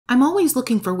I'm always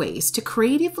looking for ways to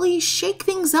creatively shake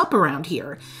things up around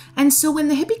here. And so when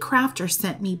the Hippie Crafter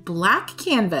sent me black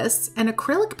canvas and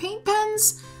acrylic paint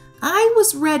pens, I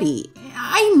was ready,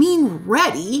 I mean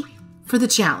ready, for the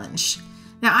challenge.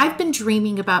 Now, I've been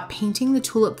dreaming about painting the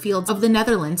tulip fields of the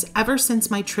Netherlands ever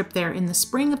since my trip there in the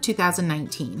spring of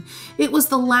 2019. It was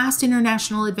the last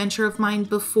international adventure of mine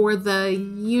before the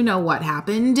you-know-what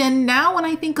happened, and now when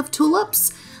I think of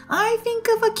tulips, I think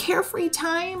of a carefree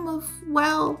time of,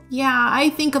 well, yeah, I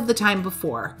think of the time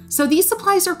before. So these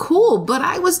supplies are cool, but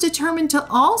I was determined to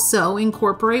also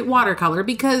incorporate watercolor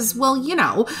because, well, you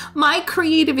know, my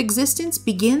creative existence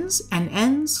begins and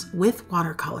ends with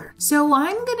watercolor. So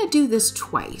I'm gonna do this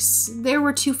twice. There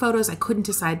were 2 photos I couldn't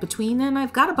decide between, and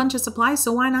I've got a bunch of supplies,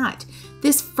 so why not?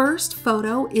 This first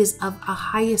photo is of a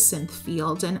hyacinth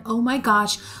field, and oh my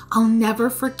gosh, I'll never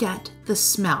forget the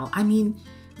smell. I mean,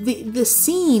 the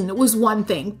scene was one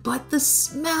thing, but the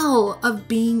smell of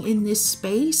being in this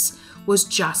space was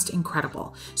just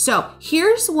incredible. So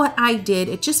here's what I did.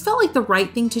 It just felt like the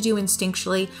right thing to do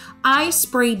instinctually. I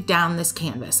sprayed down this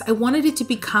canvas. I wanted it to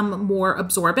become more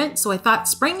absorbent, so I thought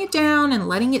spraying it down and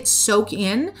letting it soak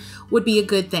in would be a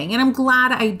good thing, and I'm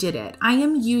glad I did it. I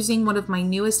am using one of my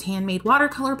newest handmade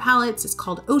watercolor palettes. It's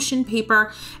called Ocean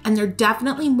Paper, and they're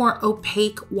definitely more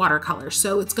opaque watercolors,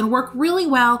 so it's gonna work really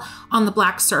well on the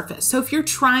black surface. So if you're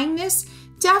trying this,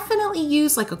 definitely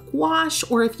use like a gouache,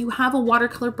 or if you have a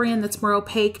watercolor brand that's more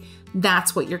opaque,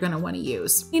 that's what you're gonna wanna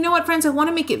use. You know what, friends? I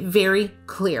wanna make it very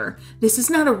clear. This is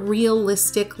not a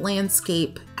realistic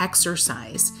landscape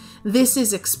exercise. This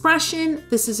is expression,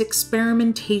 this is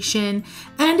experimentation,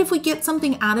 and if we get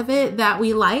something out of it that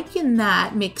we like and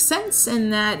that makes sense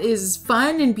and that is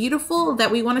fun and beautiful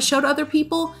that we wanna show to other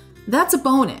people, that's a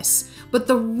bonus. But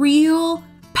the real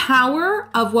power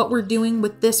of what we're doing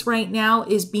with this right now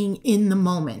is being in the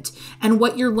moment and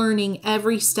what you're learning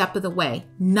every step of the way,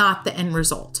 not the end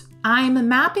result. I'm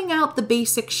mapping out the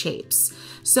basic shapes.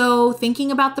 So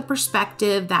thinking about the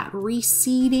perspective, that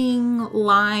receding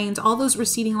lines, all those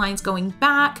receding lines going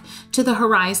back to the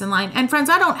horizon line. And friends,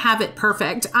 I don't have it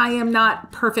perfect. I am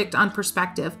not perfect on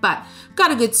perspective, but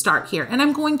got a good start here. And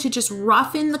I'm going to just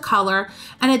rough in the color.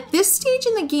 And at this stage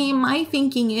in the game, my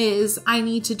thinking is I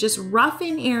need to just rough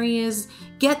in areas,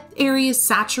 get areas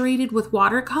saturated with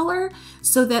watercolor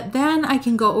so that then I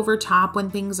can go over top when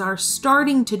things are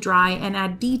starting to dry and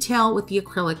add detail with the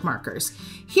acrylic markers.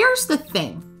 Here's the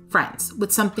thing, friends,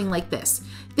 with something like this.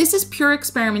 This is pure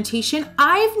experimentation.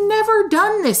 I've never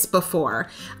done this before.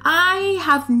 I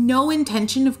have no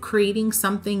intention of creating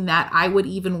something that I would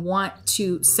even want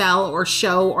to sell or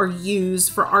show or use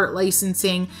for art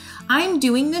licensing. I'm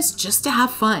doing this just to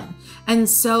have fun. And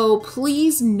so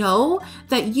please know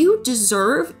that you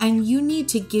deserve and you need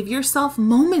to give yourself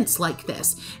moments like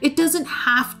this. It doesn't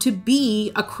have to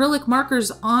be acrylic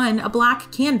markers on a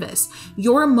black canvas.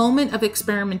 Your moment of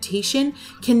experimentation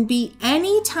can be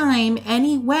any time,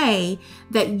 any way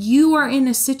that you are in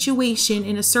a situation,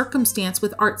 in a circumstance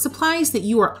with art supplies that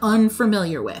you are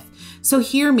unfamiliar with. So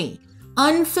hear me,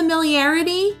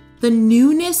 unfamiliarity, the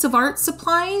newness of art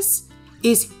supplies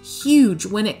is huge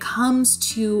when it comes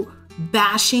to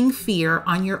bashing fear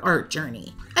on your art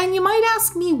journey. And you might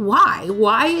ask me why?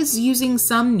 Why is using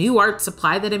some new art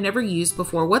supply that I've never used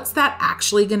before, what's that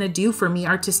actually gonna do for me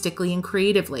artistically and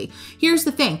creatively? Here's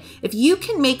the thing, if you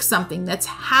can make something that's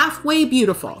halfway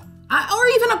beautiful, or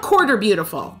even a quarter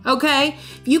beautiful, okay?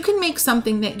 If you can make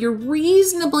something that you're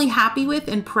reasonably happy with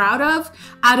and proud of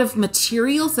out of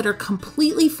materials that are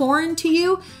completely foreign to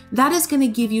you, that is gonna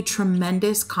give you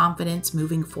tremendous confidence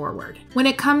moving forward. When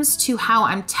it comes to how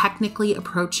I'm technically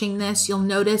approaching this, you'll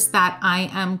notice that I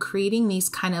am creating these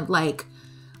kind of like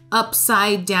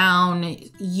upside down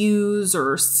U's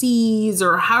or C's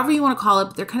or however you want to call it,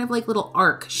 but they're kind of like little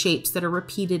arc shapes that are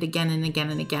repeated again and again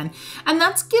and again. And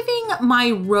that's giving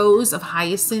my rows of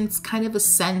hyacinths kind of a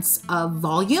sense of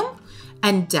volume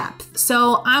and depth.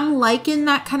 So I'm liking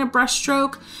that kind of brush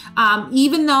stroke,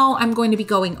 even though I'm going to be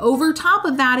going over top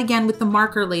of that again with the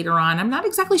marker later on. I'm not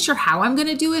exactly sure how I'm going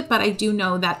to do it, but I do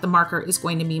know that the marker is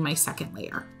going to be my second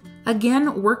layer.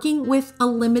 Again, working with a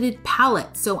limited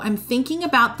palette. So I'm thinking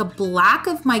about the black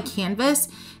of my canvas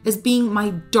as being my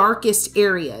darkest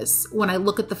areas when I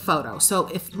look at the photo. So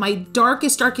if my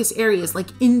darkest areas, like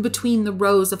in between the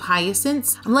rows of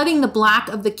hyacinths, I'm letting the black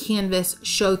of the canvas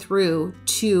show through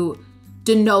to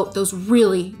denote those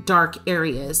really dark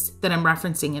areas that I'm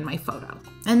referencing in my photo.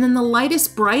 And then the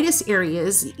lightest, brightest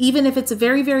areas, even if it's a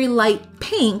very, very light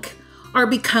pink, are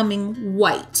becoming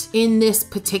white in this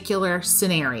particular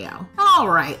scenario. All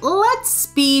right, let's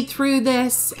speed through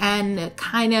this and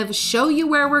kind of show you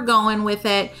where we're going with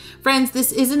it. Friends,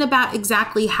 this isn't about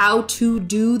exactly how to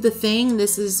do the thing.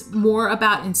 This is more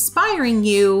about inspiring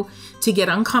you to get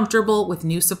uncomfortable with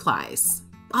new supplies.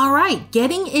 All right,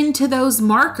 getting into those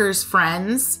markers,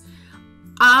 friends.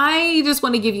 I just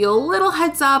want to give you a little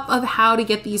heads up of how to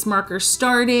get these markers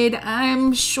started.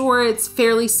 I'm sure it's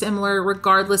fairly similar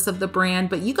regardless of the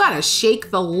brand, but you gotta shake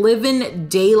the living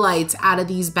daylights out of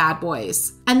these bad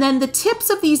boys. And then the tips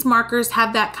of these markers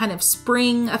have that kind of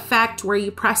spring effect where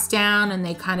you press down and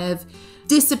they kind of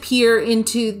disappear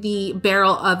into the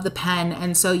barrel of the pen.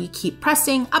 And so you keep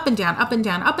pressing up and down, up and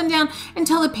down, up and down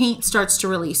until the paint starts to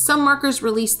release. Some markers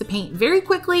release the paint very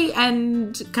quickly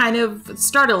and kind of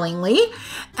startlingly.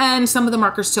 And some of the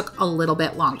markers took a little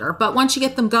bit longer, but once you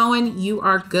get them going, you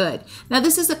are good. Now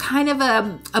this is a kind of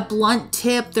a blunt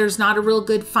tip. There's not a real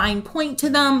good fine point to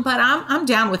them, but I'm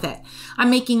down with it. I'm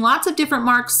making lots of different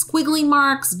marks, squiggly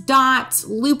marks, dots,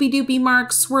 loopy-doopy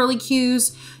marks, swirly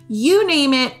cues. You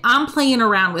name it, I'm playing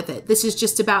around with it. This is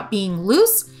just about being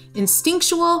loose,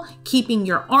 instinctual, keeping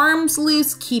your arms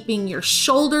loose, keeping your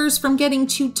shoulders from getting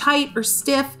too tight or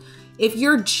stiff. If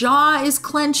your jaw is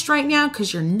clenched right now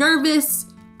because you're nervous,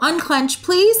 unclench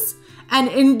please, and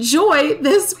enjoy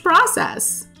this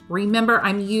process. Remember,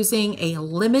 I'm using a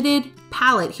limited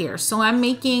palette here, so I'm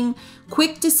making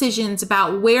quick decisions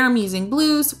about where I'm using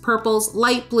blues, purples,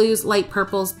 light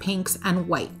purples, pinks, and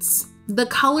whites. The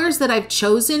colors that I've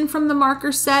chosen from the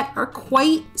marker set are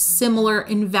quite similar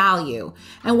in value.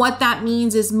 And what that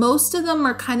means is most of them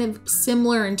are kind of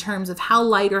similar in terms of how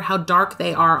light or how dark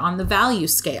they are on the value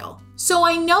scale. So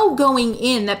I know going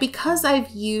in that because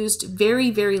I've used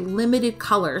very, very limited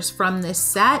colors from this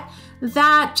set,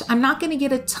 that I'm not going to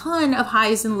get a ton of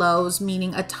highs and lows,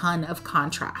 meaning a ton of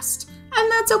contrast.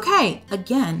 And that's okay.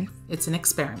 Again, it's an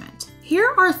experiment.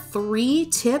 Here are 3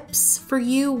 tips for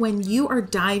you when you are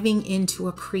diving into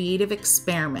a creative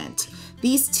experiment.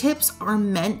 These tips are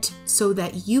meant so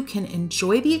that you can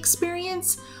enjoy the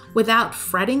experience without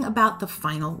fretting about the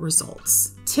final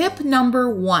results. Tip number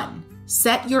 1,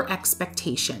 set your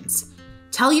expectations.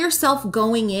 Tell yourself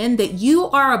going in that you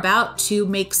are about to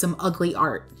make some ugly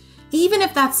art. Even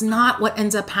if that's not what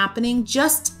ends up happening,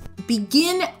 just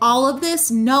begin all of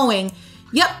this knowing,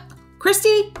 yep,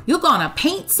 Christy, you're gonna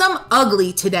paint some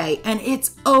ugly today, and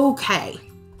it's okay.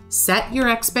 Set your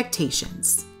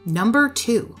expectations. Number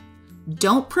 2,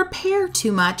 don't prepare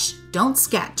too much, don't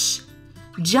sketch.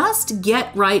 Just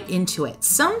get right into it.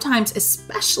 Sometimes,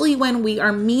 especially when we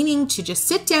are meaning to just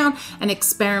sit down and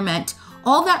experiment,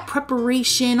 all that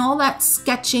preparation, all that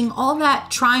sketching, all that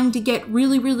trying to get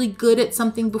really, really good at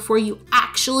something before you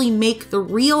actually make the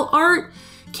real art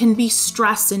can be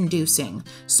stress-inducing.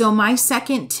 So my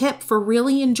second tip for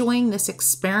really enjoying this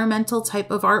experimental type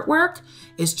of artwork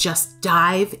is just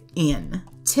dive in.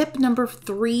 Tip number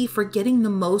 3 for getting the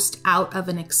most out of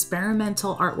an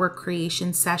experimental artwork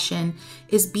creation session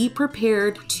is be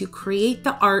prepared to create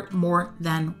the art more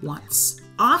than once.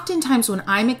 Oftentimes when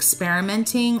I'm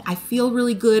experimenting, I feel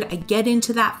really good. I get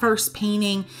into that first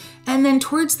painting, and then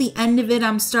towards the end of it,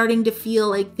 I'm starting to feel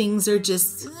like things are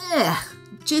just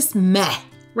meh.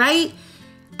 Right?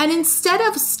 And instead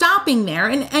of stopping there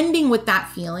and ending with that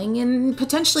feeling and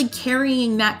potentially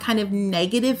carrying that kind of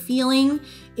negative feeling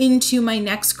into my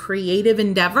next creative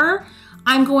endeavor,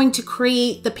 I'm going to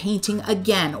create the painting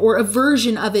again or a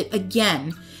version of it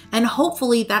again. And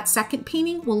hopefully that second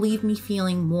painting will leave me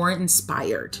feeling more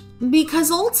inspired. Because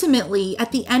ultimately,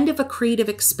 at the end of a creative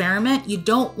experiment, you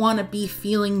don't want to be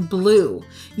feeling blue.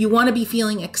 You want to be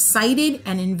feeling excited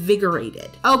and invigorated.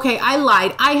 Okay, I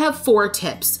lied. I have 4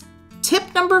 tips.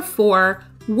 Tip number 4,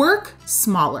 work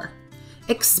smaller.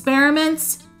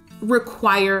 Experiments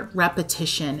require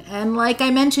repetition. And like I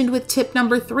mentioned with tip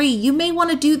number 3, you may want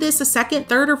to do this a second,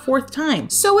 third, or 4th time.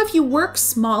 So if you work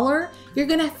smaller, you're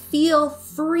going to feel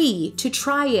free to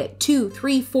try it 2,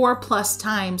 3, 4+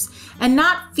 times and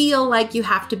not feel like you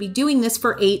have to be doing this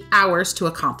for 8 hours to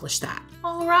accomplish that.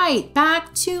 All right,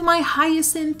 back to my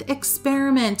hyacinth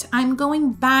experiment. I'm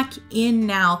going back in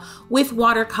now with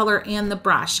watercolor and the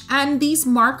brush. And these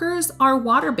markers are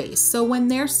water-based, so when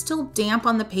they're still damp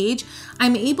on the page,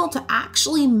 I'm able to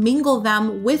actually mingle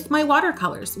them with my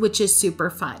watercolors, which is super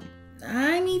fun.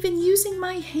 I'm even using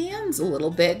my hands a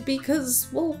little bit because,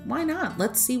 well, why not?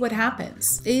 Let's see what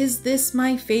happens. Is this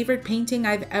my favorite painting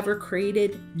I've ever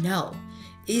created? No.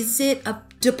 Is it a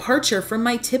departure from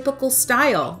my typical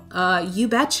style? You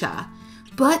betcha.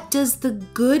 But does the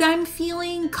good I'm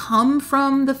feeling come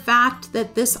from the fact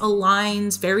that this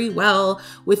aligns very well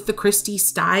with the Christy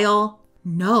style?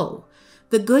 No.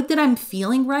 The good that I'm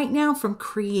feeling right now from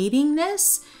creating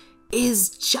this is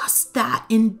just that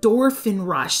endorphin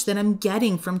rush that I'm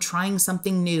getting from trying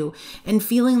something new and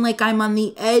feeling like I'm on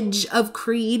the edge of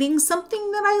creating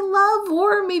something that I love,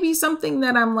 or maybe something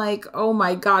that I'm like, oh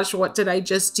my gosh, what did I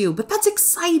just do? But that's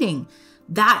exciting.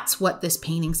 That's what this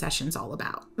painting session's all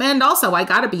about. And also, I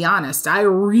gotta be honest, I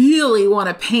really want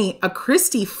to paint a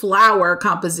Christy flower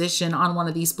composition on one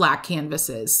of these black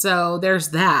canvases. So there's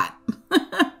that.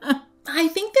 I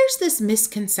think there's this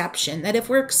misconception that if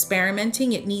we're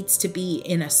experimenting, it needs to be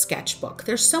in a sketchbook.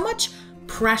 There's so much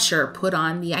pressure put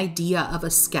on the idea of a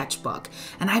sketchbook,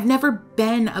 and I've never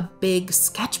been a big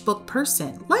sketchbook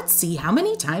person. Let's see how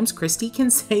many times Christy can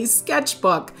say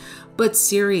sketchbook. But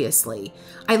seriously,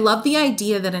 I love the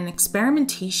idea that an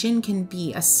experimentation can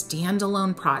be a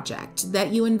standalone project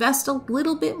that you invest a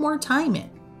little bit more time in.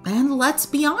 And let's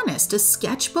be honest, a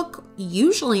sketchbook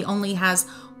usually only has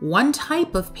one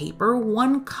type of paper,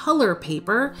 one color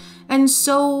paper, and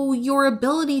so your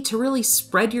ability to really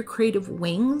spread your creative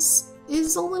wings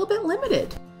is a little bit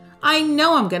limited. I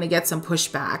know I'm going to get some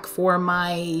pushback for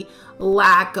my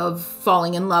lack of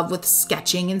falling in love with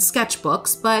sketching and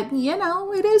sketchbooks, but you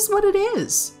know, it is what it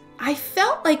is. I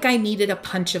felt like I needed a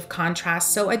punch of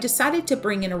contrast, so I decided to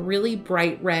bring in a really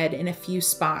bright red in a few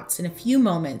spots, in a few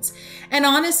moments. And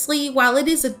honestly, while it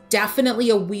is definitely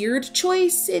a weird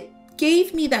choice, it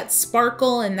gave me that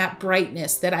sparkle and that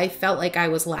brightness that I felt like I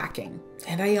was lacking.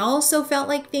 And I also felt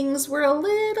like things were a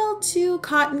little too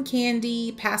cotton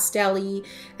candy, pastel-y,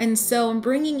 and so I'm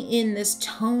bringing in this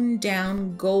toned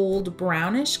down gold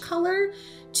brownish color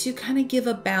to kind of give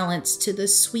a balance to the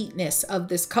sweetness of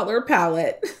this color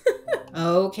palette.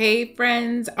 Okay,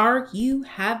 friends, are you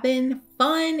having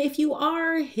fun? If you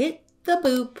are, hit the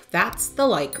boop, that's the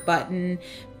like button,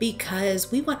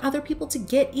 because we want other people to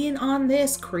get in on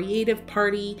this creative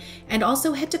party. And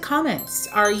also head to comments.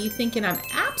 Are you thinking I'm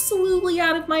absolutely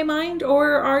out of my mind,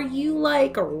 or are you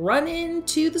like running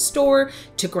to the store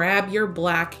to grab your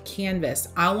black canvas?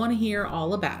 I want to hear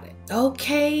all about it.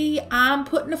 Okay, I'm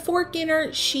putting a fork in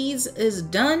her. She's as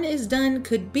done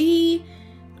could be.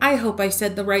 I hope I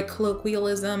said the right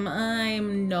colloquialism.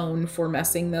 I'm known for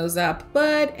messing those up,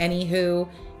 but anywho,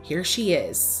 here she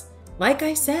is. Like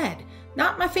I said,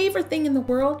 not my favorite thing in the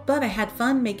world, but I had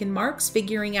fun making marks,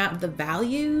 figuring out the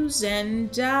values,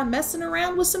 and messing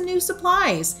around with some new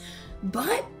supplies.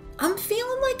 But I'm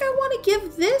feeling like I want to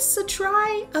give this a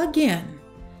try again.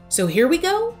 So here we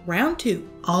go, round 2.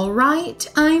 All right,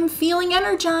 I'm feeling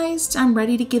energized. I'm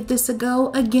ready to give this a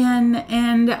go again,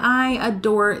 and I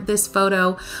adore this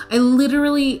photo. I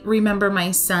literally remember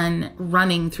my son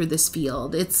running through this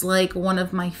field. It's like one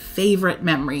of my favorite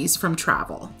memories from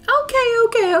travel.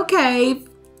 Okay.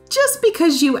 Just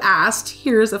because you asked,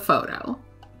 here's a photo.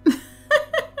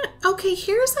 Okay,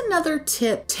 here's another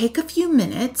tip. Take a few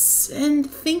minutes and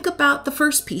think about the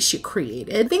first piece you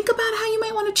created. Think about how you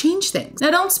might want to change things.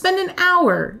 Now, don't spend an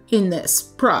hour in this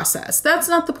process. That's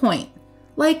not the point.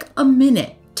 Like a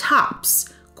minute,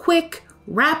 tops. Quick,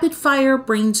 rapid fire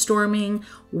brainstorming,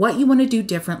 what you want to do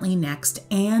differently next,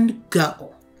 and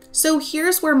go. So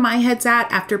here's where my head's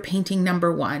at after painting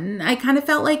number 1. I kind of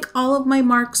felt like all of my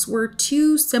marks were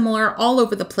too similar all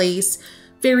over the place,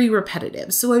 very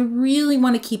repetitive. So I really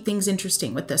want to keep things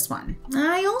interesting with this one.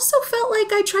 I also felt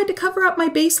like I tried to cover up my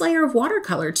base layer of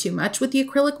watercolor too much with the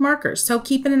acrylic markers, so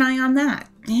keeping an eye on that.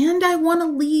 And I want to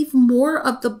leave more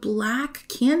of the black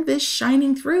canvas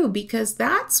shining through because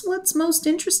that's what's most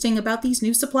interesting about these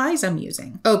new supplies I'm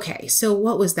using. Okay, so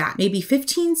what was that? Maybe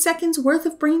 15 seconds worth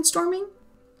of brainstorming?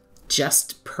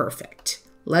 Just perfect.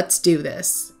 Let's do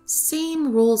this.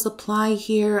 Same rules apply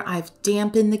here. I've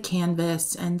dampened the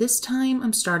canvas, and this time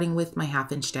I'm starting with my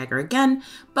 1/2-inch dagger again,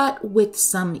 but with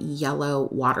some yellow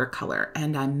watercolor,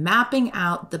 and I'm mapping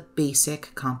out the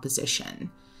basic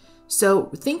composition.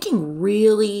 So thinking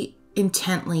really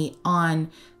intently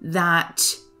on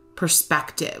that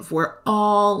perspective where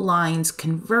all lines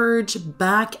converge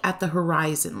back at the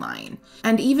horizon line,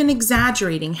 and even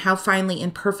exaggerating how finely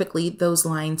and perfectly those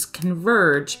lines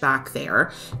converge back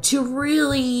there to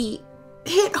really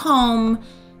hit home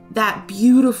that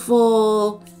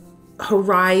beautiful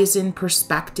horizon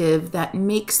perspective that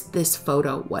makes this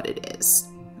photo what it is.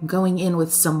 I'm going in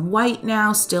with some white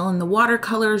now, still in the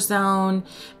watercolor zone,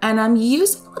 and I'm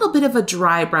using a little bit of a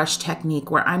dry brush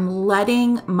technique where I'm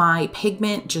letting my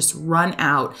pigment just run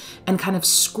out and kind of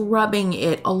scrubbing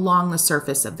it along the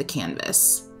surface of the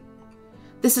canvas.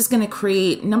 This is going to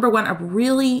create, number 1, a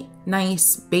really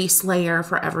nice base layer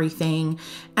for everything,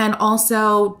 and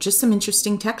also just some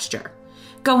interesting texture.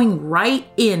 Going right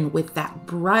in with that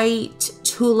bright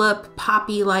tulip,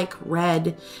 poppy-like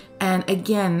red, and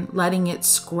again, letting it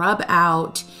scrub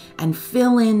out and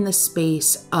fill in the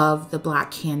space of the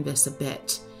black canvas a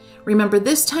bit. Remember,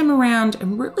 this time around,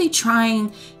 I'm really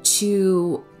trying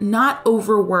to not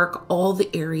overwork all the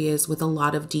areas with a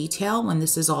lot of detail when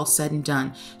this is all said and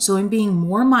done. So I'm being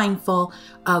more mindful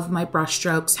of my brush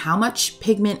strokes, how much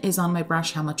pigment is on my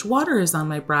brush, how much water is on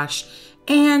my brush,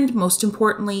 and most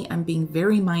importantly, I'm being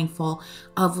very mindful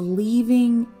of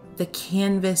leaving the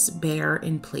canvas bare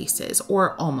in places,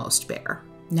 or almost bare.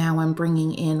 Now I'm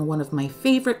bringing in one of my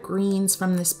favorite greens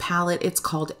from this palette. It's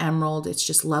called Emerald. It's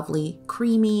just lovely,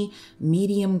 creamy,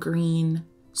 medium green,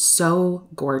 so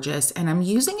gorgeous. And I'm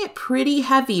using it pretty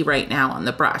heavy right now on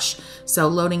the brush. So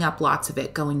loading up lots of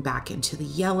it, going back into the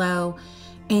yellow,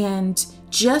 and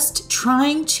just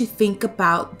trying to think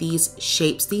about these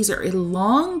shapes. These are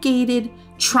elongated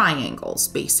triangles,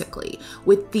 basically,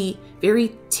 with the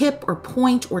very tip or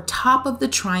point or top of the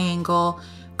triangle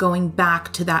going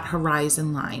back to that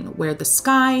horizon line where the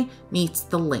sky meets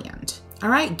the land. All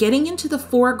right, getting into the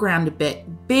foreground a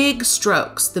bit, big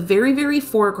strokes. The very, very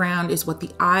foreground is what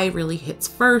the eye really hits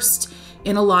first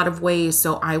in a lot of ways.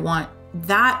 So I want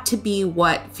that to be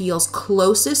what feels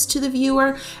closest to the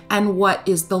viewer and what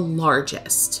is the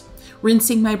largest.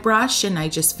 Rinsing my brush, and I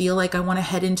just feel like I want to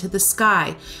head into the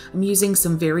sky. I'm using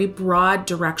some very broad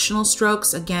directional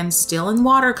strokes, again, still in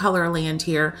watercolor land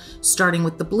here, starting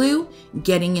with the blue,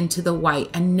 getting into the white.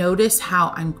 And notice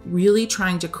how I'm really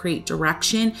trying to create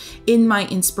direction. In my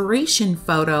inspiration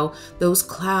photo, those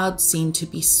clouds seem to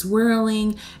be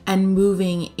swirling and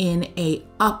moving in a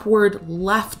upward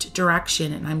left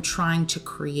direction, and I'm trying to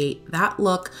create that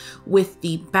look with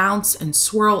the bounce and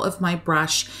swirl of my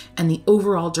brush and the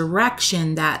overall direction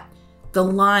that the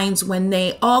lines, when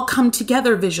they all come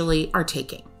together visually, are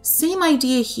taking. Same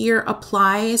idea here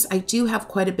applies. I do have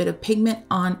quite a bit of pigment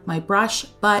on my brush,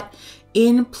 but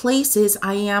in places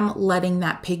I am letting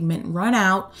that pigment run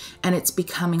out and it's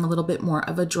becoming a little bit more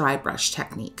of a dry brush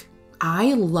technique.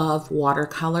 I love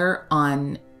watercolor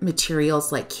on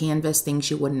materials like canvas, things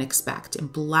you wouldn't expect.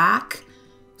 And black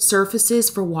surfaces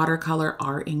for watercolor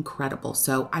are incredible.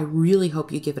 So I really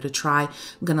hope you give it a try.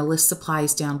 I'm gonna list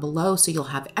supplies down below so you'll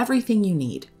have everything you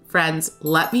need. Friends,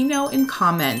 let me know in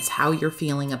comments how you're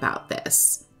feeling about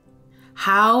this.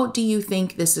 How do you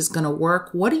think this is gonna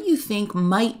work? What do you think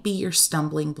might be your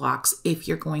stumbling blocks if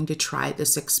you're going to try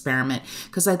this experiment?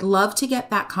 Because I'd love to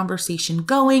get that conversation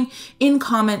going in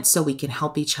comments so we can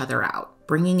help each other out.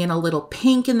 Bringing in a little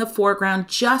pink in the foreground,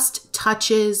 just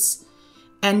touches,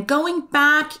 and going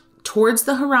back towards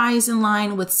the horizon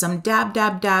line with some dab,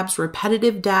 dab, dabs,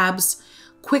 repetitive dabs,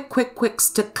 quick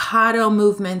staccato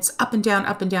movements, up and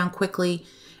down quickly.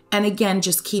 And again,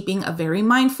 just keeping a very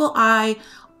mindful eye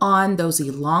on those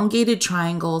elongated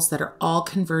triangles that are all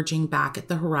converging back at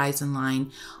the horizon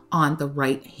line on the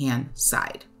right-hand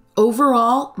side.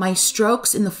 Overall, my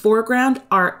strokes in the foreground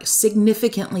are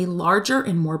significantly larger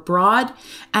and more broad.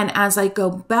 And as I go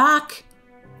back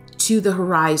to the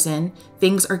horizon,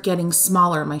 things are getting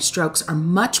smaller. My strokes are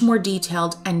much more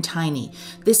detailed and tiny.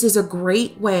 This is a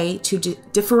great way to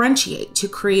differentiate, to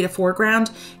create a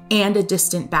foreground and a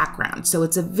distant background. So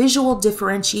it's a visual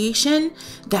differentiation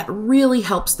that really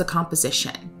helps the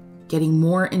composition. Getting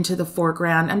more into the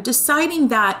foreground, I'm deciding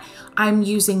that I'm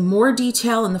using more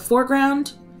detail in the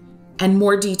foreground and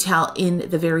more detail in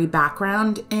the very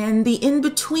background. And the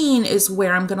in-between is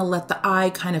where I'm gonna let the eye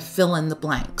kind of fill in the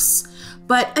blanks.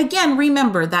 But again,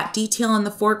 remember that detail in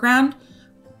the foreground,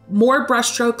 more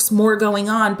brushstrokes, more going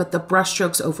on, but the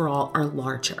brushstrokes overall are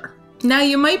larger. Now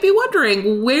you might be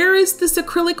wondering, where is this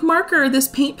acrylic marker, this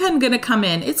paint pen gonna come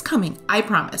in? It's coming, I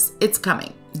promise, it's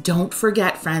coming. Don't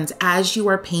forget, friends, as you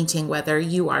are painting, whether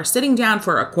you are sitting down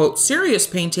for a quote serious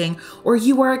painting or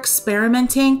you are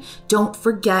experimenting, don't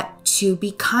forget to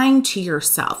be kind to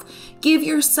yourself. Give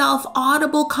yourself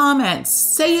audible comments.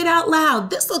 Say it out loud.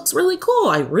 This looks really cool.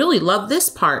 I really love this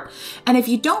part. And if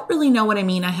you don't really know what I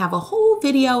mean, I have a whole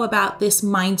video about this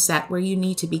mindset where you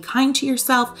need to be kind to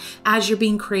yourself as you're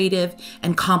being creative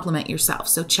and compliment yourself.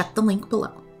 So check the link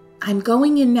below. I'm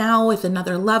going in now with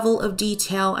another level of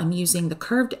detail. I'm using the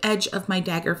curved edge of my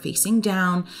dagger facing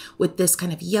down with this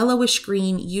kind of yellowish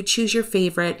green. You choose your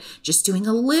favorite. Just doing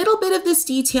a little bit of this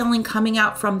detailing coming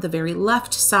out from the very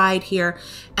left side here.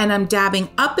 And I'm dabbing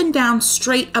up and down,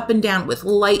 straight up and down with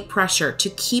light pressure to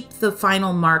keep the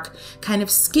final mark kind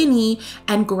of skinny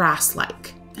and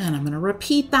grass-like. And I'm gonna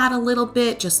repeat that a little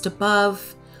bit just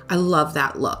above. I love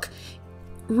that look.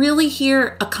 Really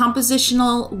here, a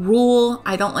compositional rule.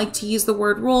 I don't like to use the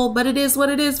word rule, but it is what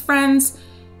it is, friends.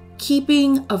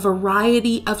 Keeping a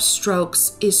variety of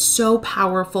strokes is so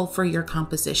powerful for your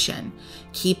composition.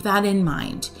 Keep that in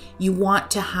mind. You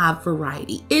want to have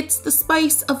variety. It's the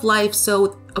spice of life,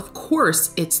 so of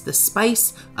course it's the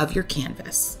spice of your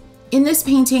canvas. In this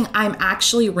painting, I'm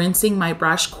actually rinsing my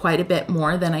brush quite a bit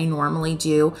more than I normally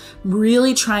do. I'm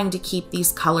really trying to keep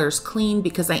these colors clean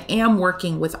because I am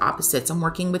working with opposites. I'm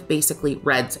working with basically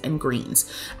reds and greens.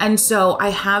 And so I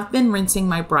have been rinsing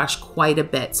my brush quite a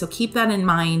bit. So keep that in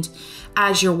mind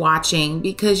as you're watching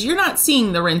because you're not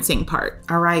seeing the rinsing part.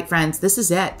 All right, friends, this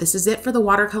is it. This is it for the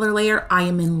watercolor layer. I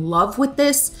am in love with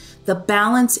this. The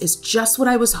balance is just what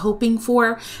I was hoping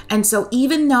for. And so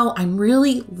even though I'm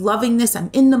really loving this,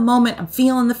 I'm in the moment, I'm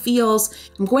feeling the feels,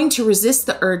 I'm going to resist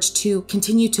the urge to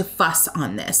continue to fuss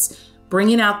on this,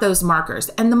 bringing out those markers.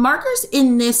 And the markers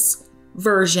in this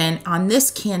version on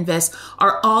this canvas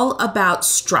are all about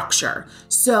structure.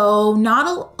 So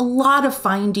not a lot of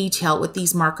fine detail with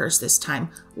these markers this time.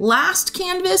 Last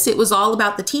canvas, it was all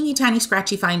about the teeny tiny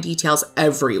scratchy fine details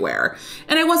everywhere.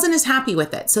 And I wasn't as happy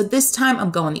with it. So this time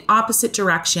I'm going the opposite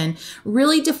direction,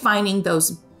 really defining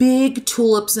those big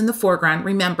tulips in the foreground.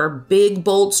 Remember, big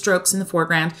bold strokes in the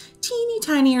foreground, teeny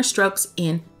tinier strokes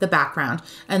in the background,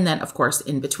 and then of course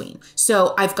in between.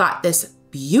 So I've got this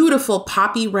beautiful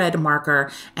poppy red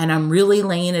marker and I'm really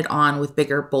laying it on with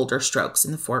bigger, bolder strokes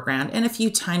in the foreground and a few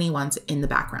tiny ones in the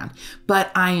background.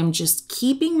 But I am just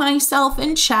keeping myself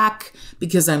in check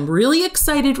because I'm really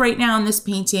excited right now in this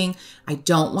painting. I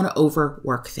don't want to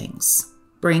overwork things.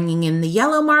 Bringing in the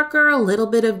yellow marker, a little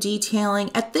bit of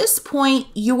detailing. At this point,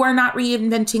 you are not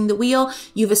reinventing the wheel.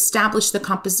 You've established the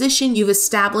composition. You've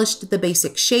established the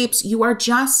basic shapes. You are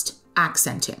just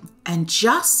accenting. And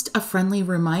just a friendly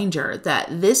reminder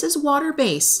that this is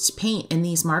water-based paint in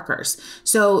these markers.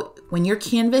 So when your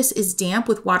canvas is damp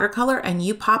with watercolor and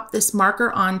you pop this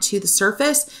marker onto the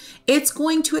surface, it's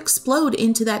going to explode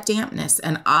into that dampness.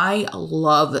 And I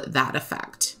love that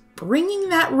effect. Bringing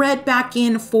that red back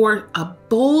in for a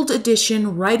bold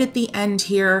addition right at the end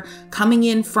here, coming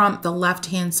in from the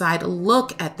left-hand side.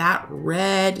 Look at that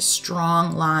red,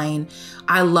 strong line.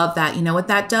 I love that. You know what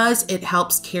that does? It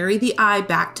helps carry the eye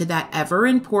back to that ever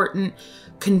important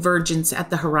convergence at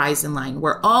the horizon line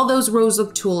where all those rows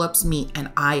of tulips meet,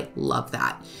 and I love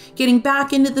that. Getting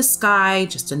back into the sky,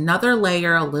 just another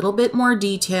layer, a little bit more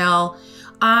detail.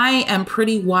 I am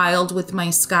pretty wild with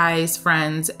my skies,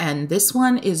 friends, and this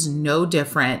one is no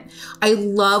different. I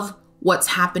love what's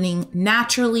happening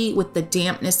naturally with the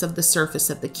dampness of the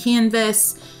surface of the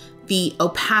canvas, the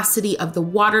opacity of the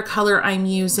watercolor I'm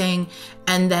using,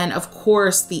 and then of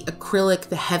course the acrylic,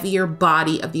 the heavier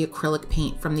body of the acrylic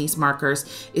paint from these markers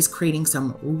is creating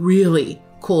some really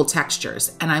cool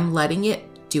textures, and I'm letting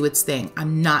it do its thing.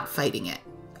 I'm not fighting it.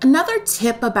 Another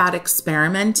tip about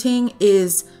experimenting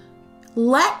is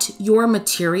let your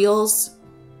materials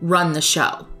run the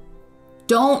show.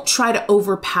 Don't try to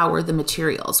overpower the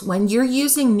materials. When you're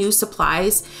using new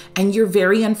supplies and you're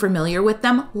very unfamiliar with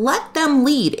them, let them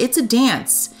lead. It's a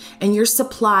dance, and your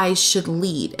supplies should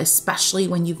lead, especially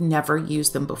when you've never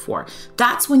used them before.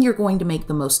 That's when you're going to make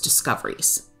the most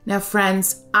discoveries. Now,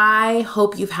 friends, I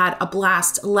hope you've had a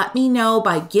blast. Let me know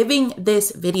by giving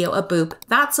this video a boop.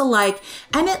 That's a like,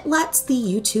 and it lets the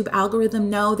YouTube algorithm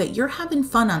know that you're having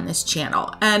fun on this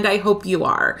channel, and I hope you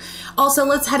are. Also,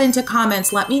 let's head into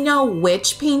comments. Let me know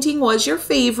which painting was your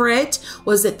favorite.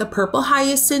 Was it the purple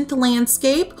hyacinth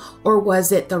landscape, or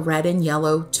was it the red and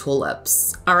yellow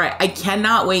tulips? All right, I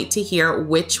cannot wait to hear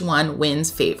which one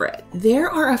wins favorite. There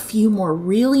are a few more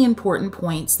really important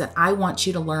points that I want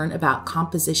you to learn about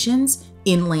compositions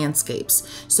in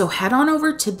landscapes. So head on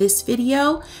over to this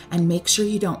video and make sure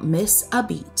you don't miss a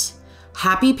beat.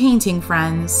 Happy painting,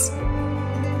 friends.